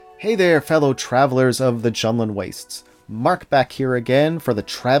Hey there, fellow travelers of the Junlan Wastes. Mark back here again for the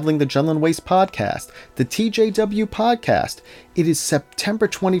Traveling the Junlan Waste podcast, the TJW Podcast. It is September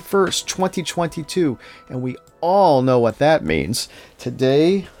 21st, 2022, and we all know what that means.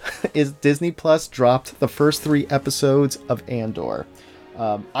 Today is Disney Plus dropped the first 3 episodes of Andor.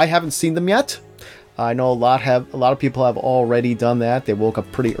 I haven't seen them yet. I know a lot of people have already done that. They woke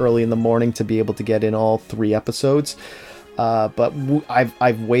up pretty early in the morning to be able to get in all 3 episodes. But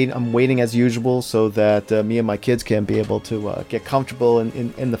I'm waiting as usual so that me and my kids can be able to get comfortable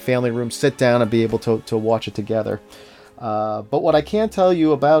in the family room, sit down and be able to watch it together. But what I can tell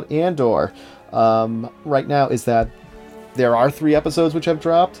you about Andor right now is that there are 3 episodes which have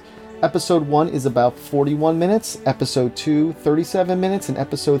dropped. Episode 1 is about 41 minutes, Episode 2, 37 minutes, and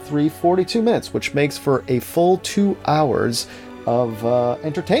Episode 3, 42 minutes, which makes for a full 2 hours of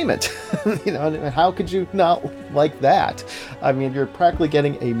entertainment. You know, how could you not like that? I mean, you're practically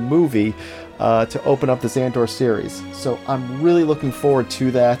getting a movie to open up this Andor series. So I'm really looking forward to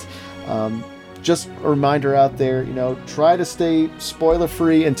that. Just a reminder out there, you know, try to stay spoiler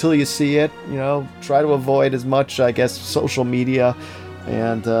free until you see it. You know, try to avoid as much, I guess, social media,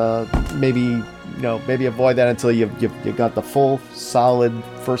 and maybe avoid that until you got the full solid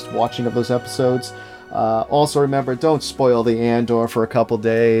first watching of those episodes. Also remember, don't spoil the Andor for a couple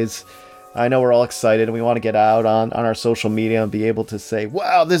days. I know we're all excited and we want to get out on our social media and be able to say,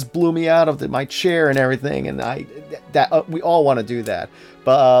 wow, this blew me out of my chair and everything. And we all want to do that.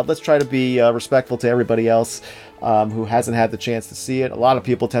 But let's try to be respectful to everybody else who hasn't had the chance to see it. A lot of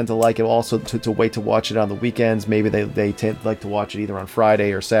people tend to like it also to wait to watch it on the weekends. Maybe they tend to like to watch it either on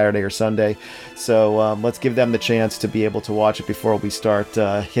Friday or Saturday or Sunday. So let's give them the chance to be able to watch it before we start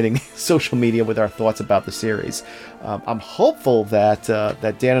hitting social media with our thoughts about the series. I'm hopeful that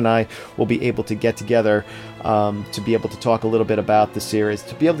Dan and I will be able to get together to be able to talk a little bit about the series,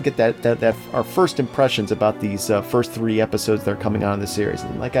 to be able to get that our first impressions about these first 3 episodes that are coming on in the series.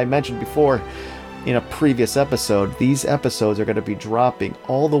 And like I mentioned before, in a previous episode, these episodes are going to be dropping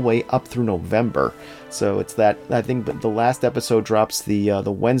all the way up through November. So it's that, I think the last episode drops the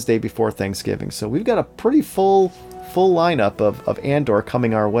Wednesday before Thanksgiving. So we've got a pretty full lineup of Andor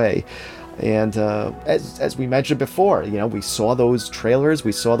coming our way. And as we mentioned before, you know, we saw those trailers,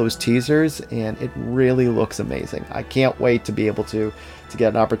 we saw those teasers, and it really looks amazing. I can't wait to be able to get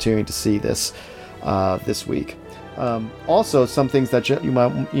an opportunity to see this this week. Also, some things that you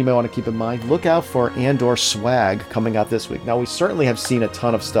may want to keep in mind. Look out for Andor swag coming out this week. Now, we certainly have seen a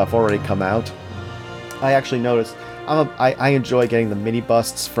ton of stuff already come out. I actually noticed I enjoy getting the mini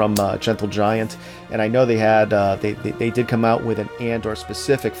busts from Gentle Giant, and I know they had they did come out with an Andor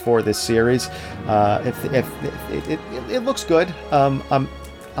specific for this series. If it looks good.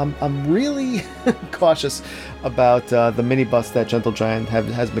 I'm really cautious about the mini bust that Gentle Giant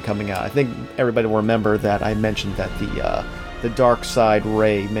has been coming out. I think everybody will remember that I mentioned that the Dark Side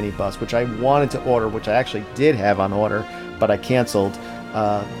Rey mini bust, which I wanted to order, which I actually did have on order, but I canceled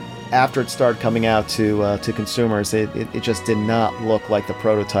after it started coming out to consumers. It just did not look like the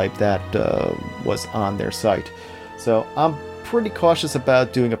prototype that was on their site. So I'm pretty cautious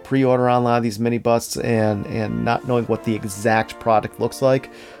about doing a pre-order on a lot of these mini busts and not knowing what the exact product looks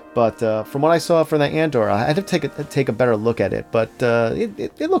like. But from what I saw from the Andor, I had to take a better look at it. But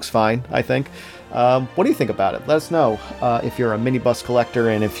it looks fine, I think. What do you think about it? Let us know if you're a mini bust collector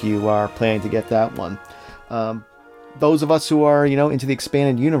and if you are planning to get that one. Those of us who are, you know, into the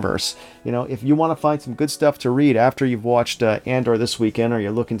expanded universe, you know, if you want to find some good stuff to read after you've watched Andor this weekend, or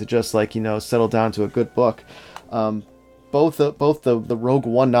you're looking to just settle down to a good book. Both the Rogue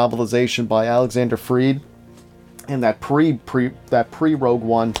One novelization by Alexander Freed and that pre-Rogue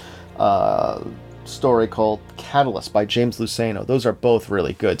One story called Catalyst by James Luceno. Those are both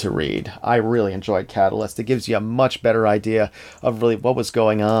really good to read. I really enjoyed Catalyst. It gives you a much better idea of really what was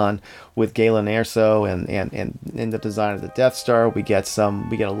going on with Galen Erso and the design of the Death Star. We get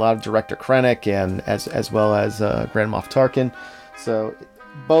a lot of Director Krennic and as well as Grand Moff Tarkin. So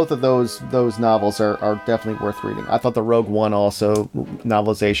both of those novels are definitely worth reading. I thought the Rogue One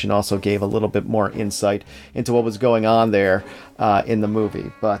novelization also gave a little bit more insight into what was going on there in the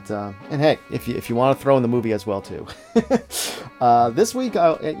movie. But and hey, if you want to throw in the movie as well too. This week,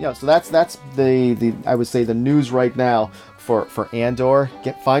 so that's the I would say the news right now for Andor.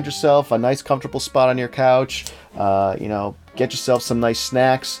 Find yourself a nice comfortable spot on your couch. Get yourself some nice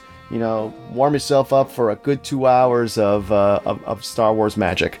snacks. Warm yourself up for a good 2 hours of Star Wars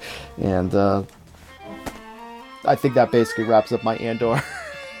magic. And I think that basically wraps up my Andor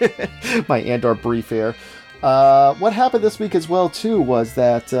brief here. What happened this week as well, too, was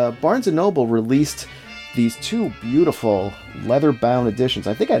that Barnes & Noble released these two beautiful leather-bound editions.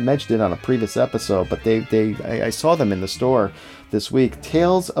 I think I mentioned it on a previous episode, but I saw them in the store this week.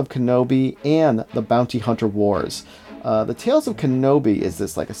 Tales of Kenobi and the Bounty Hunter Wars. The Tales of Kenobi is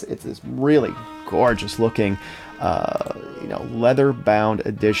this it's this really gorgeous-looking, leather-bound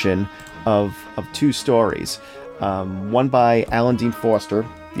edition of two stories. One by Alan Dean Foster,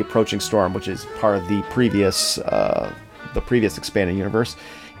 The Approaching Storm, which is part of the previous expanded universe,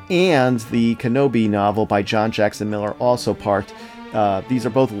 and the Kenobi novel by John Jackson Miller, also part. These are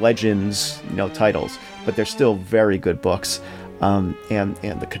both Legends, titles, but they're still very good books. And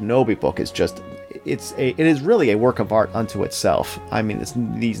the Kenobi book is just, it is really a work of art unto itself. I mean,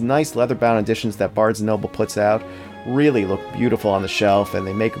 these nice leather-bound editions that Barnes & Noble puts out really look beautiful on the shelf, and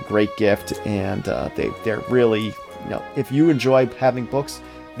they make a great gift. And they're really, if you enjoy having books,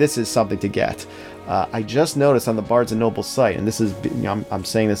 this is something to get. I just noticed on the Barnes & Noble site, and this is, I'm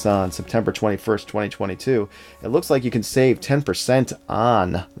saying this on September 21st, 2022, it looks like you can save 10%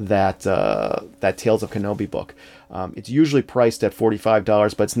 on that Tales of Kenobi book. It's usually priced at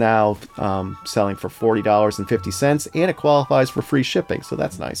 $45, but it's now selling for $40.50, and it qualifies for free shipping, so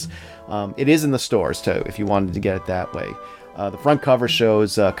that's nice. It is in the stores, too, if you wanted to get it that way. The front cover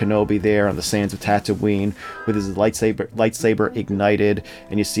shows Kenobi there on the sands of Tatooine with his lightsaber ignited,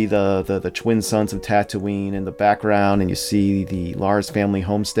 and you see the twin sons of Tatooine in the background, and you see the Lars family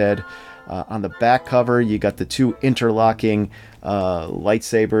homestead. On the back cover, you got the two interlocking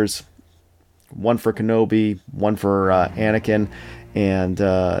lightsabers, one for Kenobi, one for Anakin, and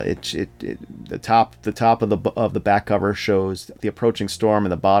the top of the back cover shows the approaching storm,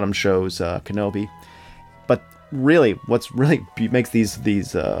 and the bottom shows Kenobi. But really, what's really makes these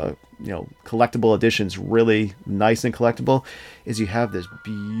collectible editions really nice and collectible is you have this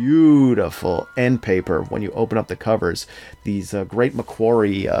beautiful end paper when you open up the covers. These great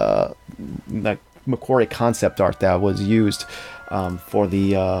Macquarie concept art that was used for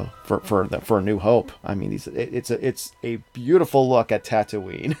A New Hope. I mean, it's a beautiful look at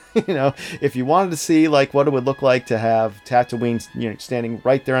Tatooine. If you wanted to see like what it would look like to have Tatooine, standing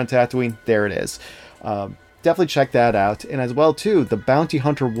right there on Tatooine, there it is. Definitely check that out. And as well, too, the Bounty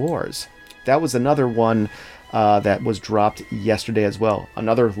Hunter Wars. That was another one that was dropped yesterday as well.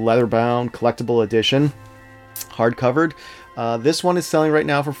 Another leather-bound collectible edition, hardcovered. This one is selling right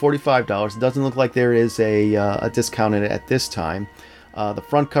now for $45. It doesn't look like there is a discount in it at this time. The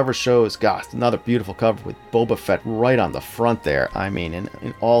front cover shows, gosh, another beautiful cover with Boba Fett right on the front there. I mean,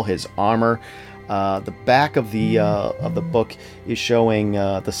 in all his armor. The back of the book is showing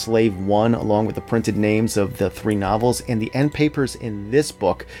the Slave One along with the printed names of the three novels, and the end papers in this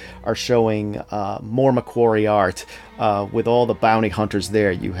book are showing more Macquarie art with all the bounty hunters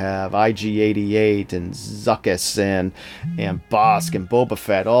there. You have IG-88 and Zuckuss and Bosk and Boba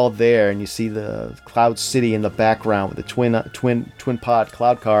Fett all there, and you see the Cloud City in the background with the twin pod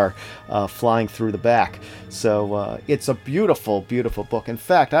cloud car flying through the back. So it's a beautiful, beautiful book. In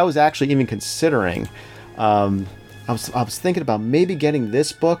fact, I was actually even considering, I was thinking about maybe getting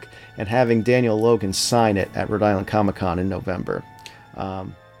this book and having Daniel Logan sign it at Rhode Island Comic Con in November. I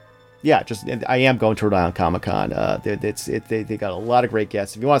am going to Rhode Island Comic Con. They got a lot of great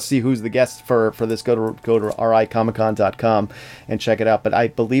guests. If you want to see who's the guest for this, go to ricomiccon.com and check it out. But I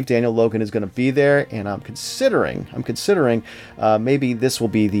believe Daniel Logan is going to be there, and I'm considering maybe this will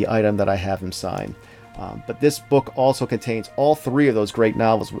be the item that I have him sign. But this book also contains all three of those great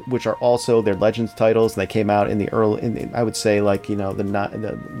novels, which are also their Legends titles. They came out in the I would say the late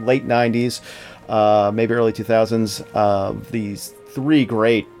 90s, maybe early 2000s. These three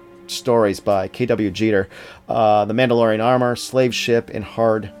great stories by K.W. Jeter, The Mandalorian Armor, Slave Ship, and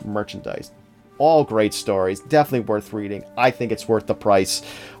Hard Merchandise. All great stories, definitely worth reading. I think it's worth the price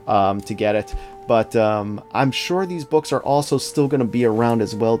to get it. But I'm sure these books are also still going to be around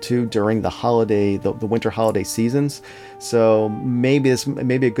as well too during the winter holiday seasons. So maybe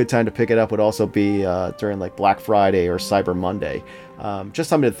a good time to pick it up would also be during like Black Friday or Cyber Monday. Just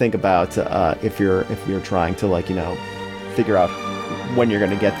something to think about if you're trying to figure out when you're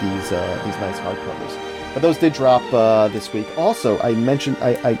going to get these nice hardcovers. But those did drop this week. Also, I mentioned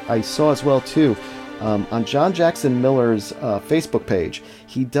I saw as well too. On John Jackson Miller's Facebook page,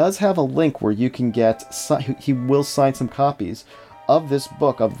 he does have a link where you can he will sign some copies of this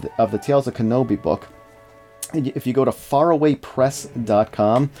book, of the Tales of Kenobi book. If you go to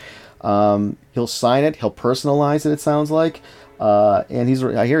farawaypress.com, he'll sign it, he'll personalize it, it sounds like.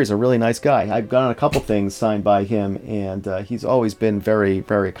 And I hear he's a really nice guy. I've gotten a couple things signed by him, and he's always been very,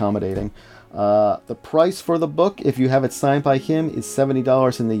 very accommodating. The price for the book, if you have it signed by him, is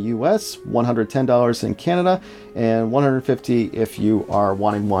 $70 in the US, $110 in Canada, and $150 if you are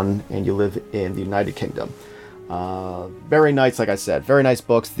wanting one and you live in the United Kingdom. Very nice, like I said, very nice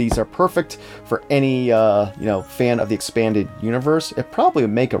books. These are perfect for any fan of the expanded universe. It probably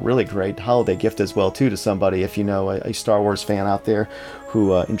would make a really great holiday gift as well too to somebody if you know a Star Wars fan out there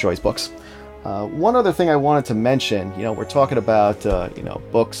who enjoys books. One other thing I wanted to mention, we're talking about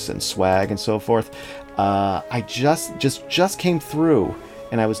books and swag and so forth. I just came through,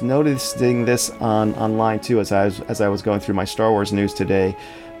 and I was noticing this online too as I was going through my Star Wars news today,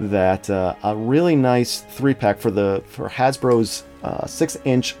 that a really nice 3-pack for Hasbro's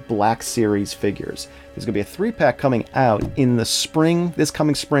 6-inch Black Series figures. There's going to be a 3-pack coming out in this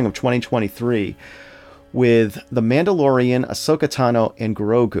coming spring of 2023 with The Mandalorian, Ahsoka Tano, and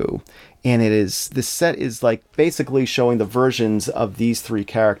Grogu. And this set is like basically showing the versions of these 3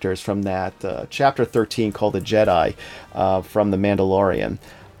 characters from that chapter 13 called The Jedi from The Mandalorian.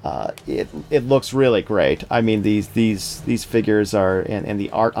 It looks really great. I mean, these figures are, and the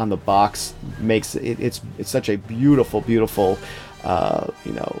art on the box makes it's such a beautiful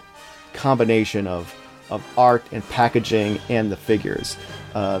combination of art and packaging and the figures.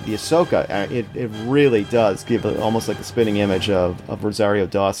 The Ahsoka, it really does give almost like a spinning image of Rosario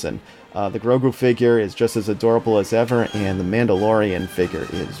Dawson. The Grogu figure is just as adorable as ever, and the Mandalorian figure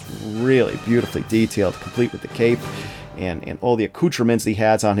is really beautifully detailed, complete with the cape and all the accoutrements he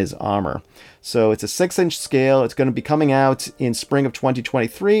has on his armor. So it's a 6-inch scale. It's going to be coming out in spring of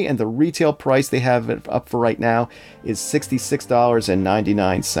 2023, and the retail price they have it up for right now is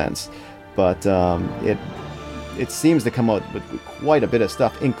 $66.99. But it seems to come out with quite a bit of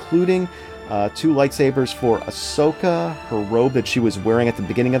stuff, including 2 lightsabers for Ahsoka, her robe that she was wearing at the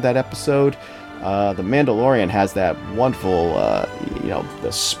beginning of that episode. The Mandalorian has that wonderful,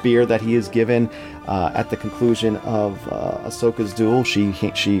 the spear that he is given at the conclusion of Ahsoka's duel.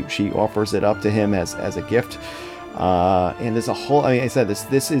 She offers it up to him as a gift. And there's a whole, I said,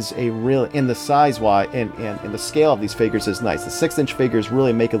 this is a real, in the size wise and the scale of these figures is nice. The 6-inch figures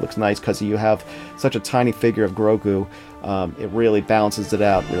really make it look nice because you have such a tiny figure of Grogu. It really balances it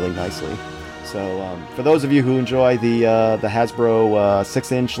out really nicely. So for those of you who enjoy the Hasbro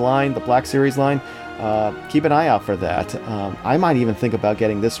 6-inch line, the Black Series line, keep an eye out for that. I might even think about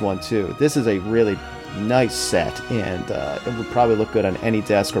getting this one too. This is a really nice set, and it would probably look good on any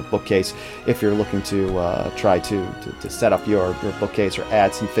desk or bookcase if you're looking to try to set up your bookcase or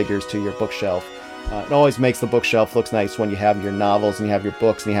add some figures to your bookshelf. It always makes the bookshelf look nice when you have your novels and you have your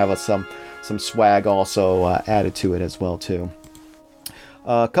books and you have some swag also added to it as well too.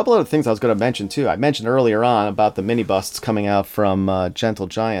 A couple other things I was going to mention too. I mentioned earlier on about the mini busts coming out from Gentle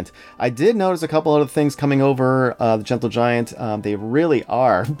Giant. I did notice a couple other things coming over the Gentle Giant. They really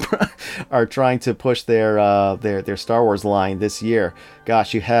are trying to push their Star Wars line this year.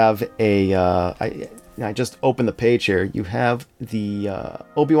 Gosh, you have I just opened the page here. You have the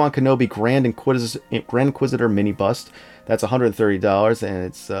Obi-Wan Kenobi Grand Inquisitor mini bust. That's $130,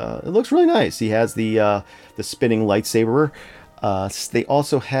 and it looks really nice. He has the spinning lightsaber. They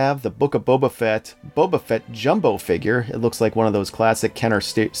also have the Book of Boba Fett jumbo figure. It looks like one of those classic Kenner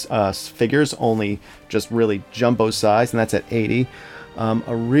figures, only just really jumbo size, and that's at $80.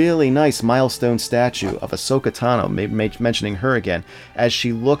 A really nice milestone statue of Ahsoka Tano, mentioning her again, as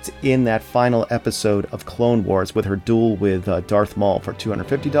she looked in that final episode of Clone Wars with her duel with Darth Maul for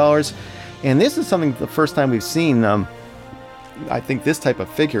 $250. And this is something the first time we've seen, I think, this type of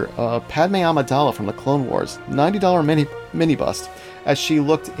figure. Padme Amidala from the Clone Wars, $90 mini bust, as she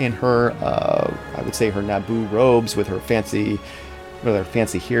looked in her, I would say her Naboo robes with her fancy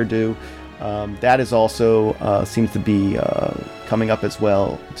hairdo. That is also seems to be coming up as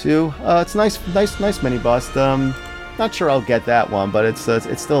well too. It's nice mini bust. Not sure I'll get that one, but it's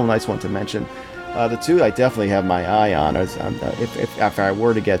still a nice one to mention. The two I definitely have my eye on. If after I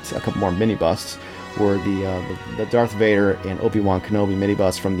were to get a couple more mini busts, were the Darth Vader and Obi-Wan Kenobi mini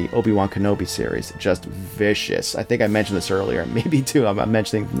bust from the Obi-Wan Kenobi series. Just vicious. I think I mentioned this earlier, maybe too. I'm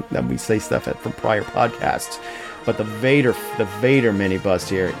mentioning that we say stuff from prior podcasts. But the Vader mini bust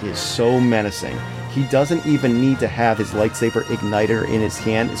here is so menacing. He doesn't even need to have his lightsaber igniter in his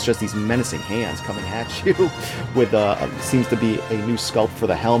hand. It's just these menacing hands coming at you with seems to be a new sculpt for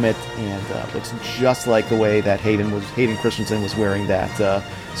the helmet, and looks just like the way that Hayden Christensen was wearing that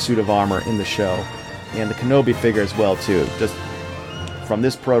suit of armor in the show. And the Kenobi figure as well too. Just from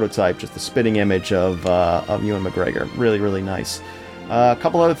this prototype, just the spitting image of Ewan McGregor. Really, really nice. A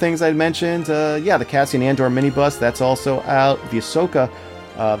couple other things I mentioned. The Cassian Andor minibus, that's also out. The Ahsoka,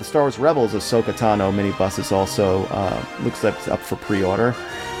 the Star Wars Rebels Ahsoka Tano minibus is also, looks like it's up for pre-order.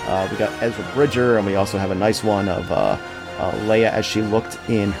 We got Ezra Bridger, and we also have a nice one of Leia as she looked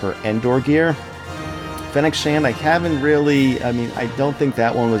in her Endor gear. Fennec Shand, I haven't really, I don't think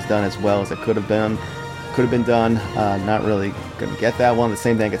that one was done as well as it could have been. Done. Not really gonna get that one. The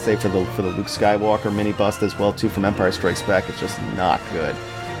same thing I could say for the Luke Skywalker mini bust as well too from Empire Strikes Back. It's just not good.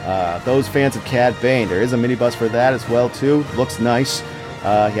 Those fans of Cad Bane, there is a mini bust for that as well too. Looks nice.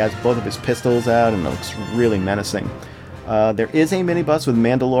 He has both of his pistols out and it looks really menacing. There is a mini bust with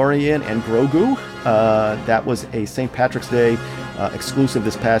Mandalorian and Grogu. That was a St. Patrick's Day exclusive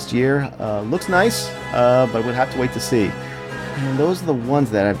this past year. Looks nice, but we'd have to wait to see. And those are the ones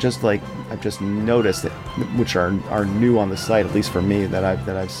that I've just noticed which are new on the site, at least for me, that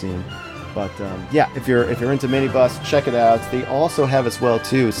I've seen. But if you're into minibus, check it out. They also have as well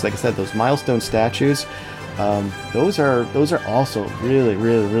too. So like I said, those milestone statues. Those are also really,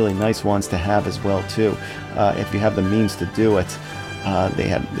 really, really nice ones to have as well too. If you have the means to do it.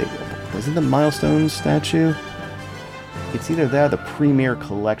 Wasn't the milestone statue? It's either that or the Premier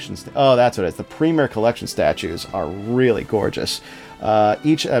Collection. That's what it is. The Premier Collection statues are really gorgeous.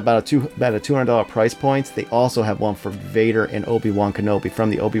 Each at about a $200 price point. They also have one for Vader and Obi-Wan Kenobi from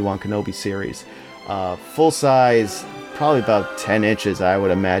the Obi-Wan Kenobi series. Full size, probably about 10 inches, I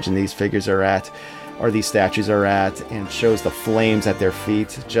would imagine these figures are at, or these statues are at, and shows the flames at their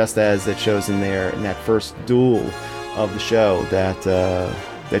feet, just as it shows in that first duel of the show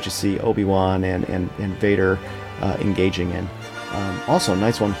that you see Obi-Wan and Vader engaging in. Also, a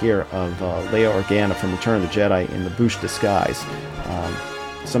nice one here of Leia Organa from Return of the Jedi in the Bouche disguise.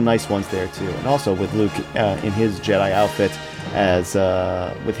 Some nice ones there too, and also with Luke in his Jedi outfit as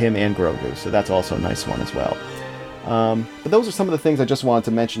with him and Grogu. So that's also a nice one as well. But those are some of the things I just wanted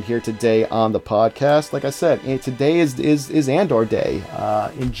to mention here today on the podcast. Like I said, today is Andor Day.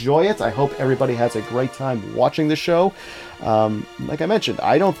 Enjoy it. I hope everybody has a great time watching the show. Like I mentioned,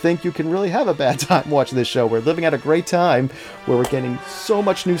 I don't think you can really have a bad time watching this show. We're living at a great time where we're getting so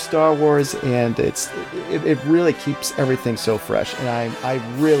much new Star Wars, and it really keeps everything so fresh. And I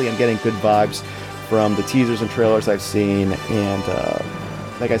really am getting good vibes from the teasers and trailers I've seen. And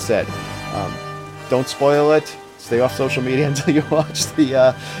like I said, don't spoil it. Stay off social media until you watch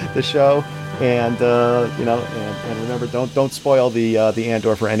the show, and and remember, don't spoil the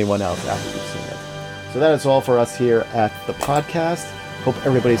Andor for anyone else after you've seen it. So that is all for us here at the podcast. Hope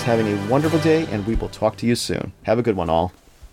everybody's having a wonderful day, and we will talk to you soon. Have a good one, all.